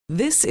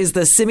This is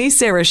the Simi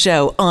Sara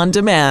Show on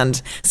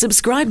demand.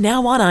 Subscribe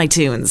now on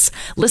iTunes.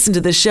 Listen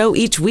to the show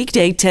each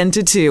weekday 10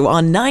 to 2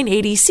 on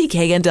 980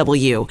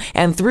 CKNW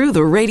and through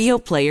the Radio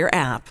Player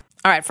app.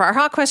 All right, for our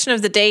hot question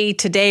of the day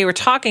today, we're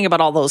talking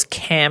about all those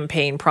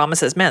campaign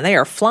promises. Man, they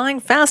are flying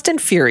fast and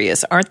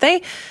furious, aren't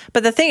they?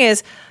 But the thing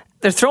is,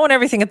 they're throwing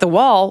everything at the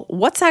wall.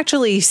 What's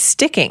actually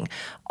sticking?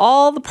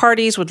 All the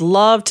parties would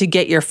love to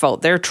get your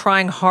vote. They're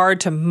trying hard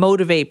to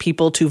motivate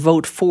people to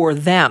vote for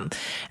them.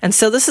 And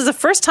so this is the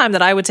first time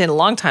that I would say in a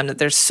long time that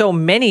there's so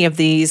many of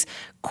these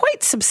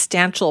quite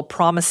substantial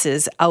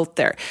promises out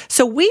there.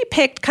 So we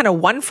picked kind of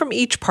one from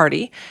each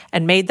party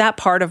and made that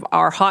part of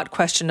our hot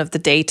question of the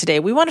day today.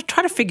 We want to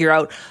try to figure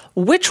out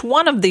which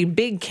one of the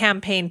big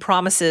campaign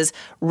promises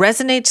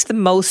resonates the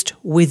most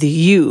with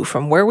you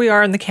from where we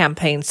are in the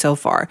campaign so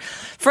far.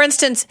 For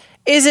instance,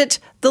 is it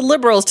the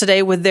Liberals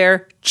today with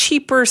their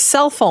cheaper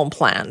cell phone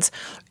plans?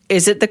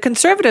 Is it the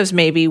Conservatives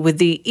maybe with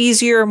the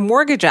easier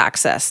mortgage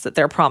access that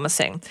they're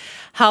promising?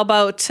 How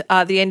about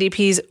the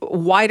NDP's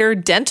wider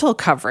dental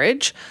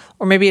coverage?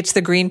 Or maybe it's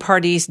the Green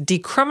Party's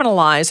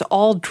decriminalize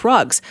all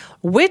drugs.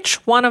 Which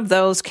one of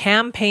those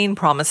campaign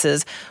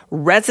promises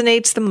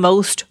resonates the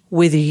most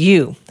with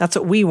you? That's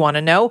what we want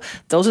to know.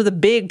 Those are the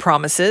big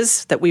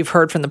promises that we've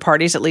heard from the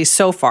parties, at least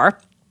so far.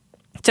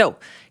 So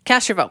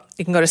cast your vote.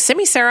 You can go to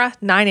Simi Sara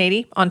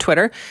 980 on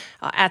Twitter,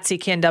 at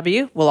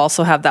CKNW. We'll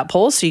also have that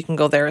poll, so you can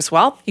go there as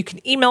well. You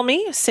can email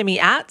me,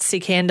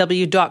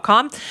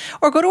 simi@cknw.com,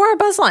 or go to our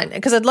Buzzline,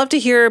 because I'd love to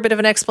hear a bit of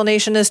an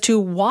explanation as to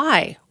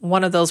why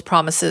one of those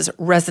promises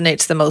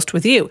resonates the most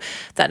with you.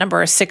 That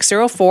number is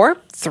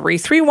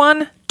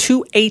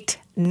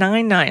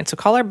 604-331-2899. So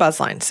call our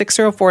Buzzline,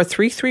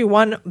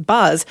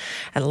 604-331-BUZZ,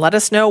 and let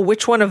us know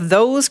which one of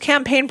those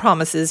campaign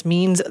promises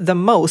means the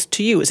most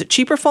to you. Is it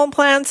cheaper phone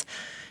plans?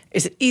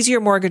 Is it easier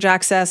mortgage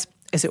access?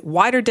 Is it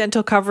wider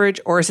dental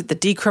coverage? Or is it the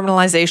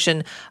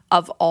decriminalization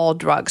of all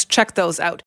drugs? Check those out.